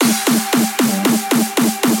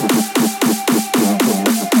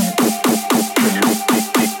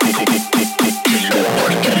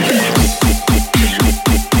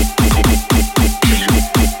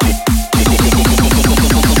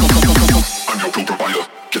your pill provider.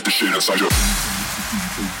 Get the shit inside you.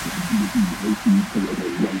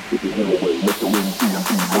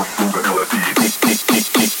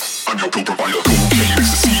 I'm your pill provider. Cocaine,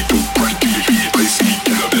 ecstasy, dope, crack, THC, icy,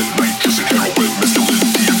 cannabis, nitrous and heroin, mescaline,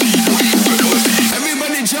 DMT, mushrooms and LSD.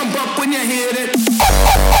 Everybody jump up when you hear it.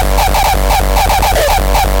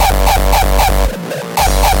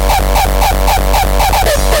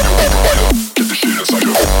 Get the shit inside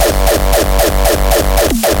you.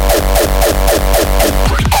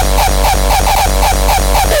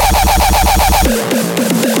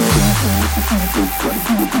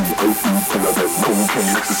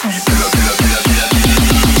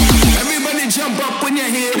 Everybody jump up when you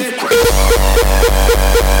hear it.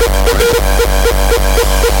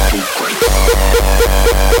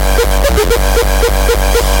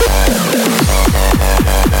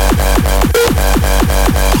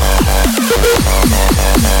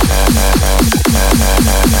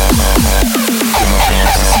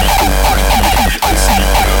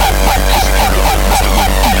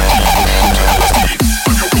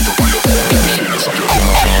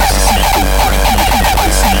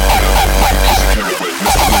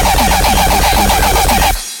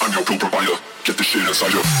 Get the shit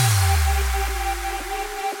inside you.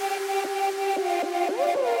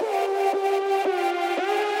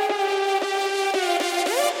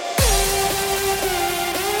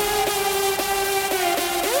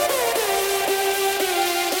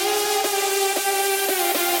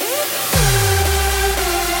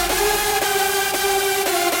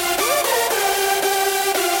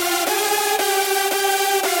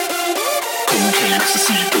 Cocaine,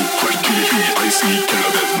 ecstasy, dope, crack, THC, icy,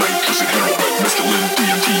 cannabis, nitrous and heroin, mescaline,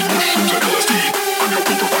 DMT, mushrooms and LSD. I'm your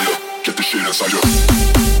pill provider. Get the shit inside you.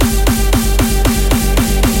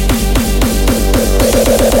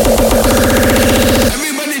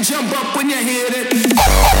 Everybody jump up when you hear it.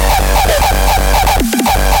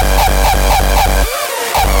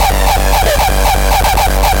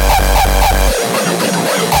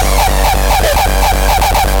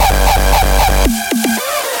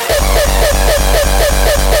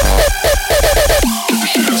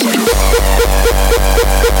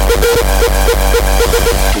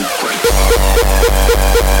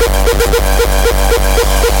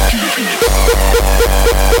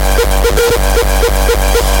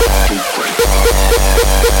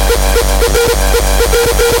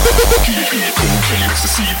 Cocaine,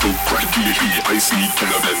 ecstasy, dope, crack, THC, icy,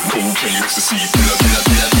 cannabis, cocaine,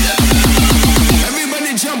 ecstasy,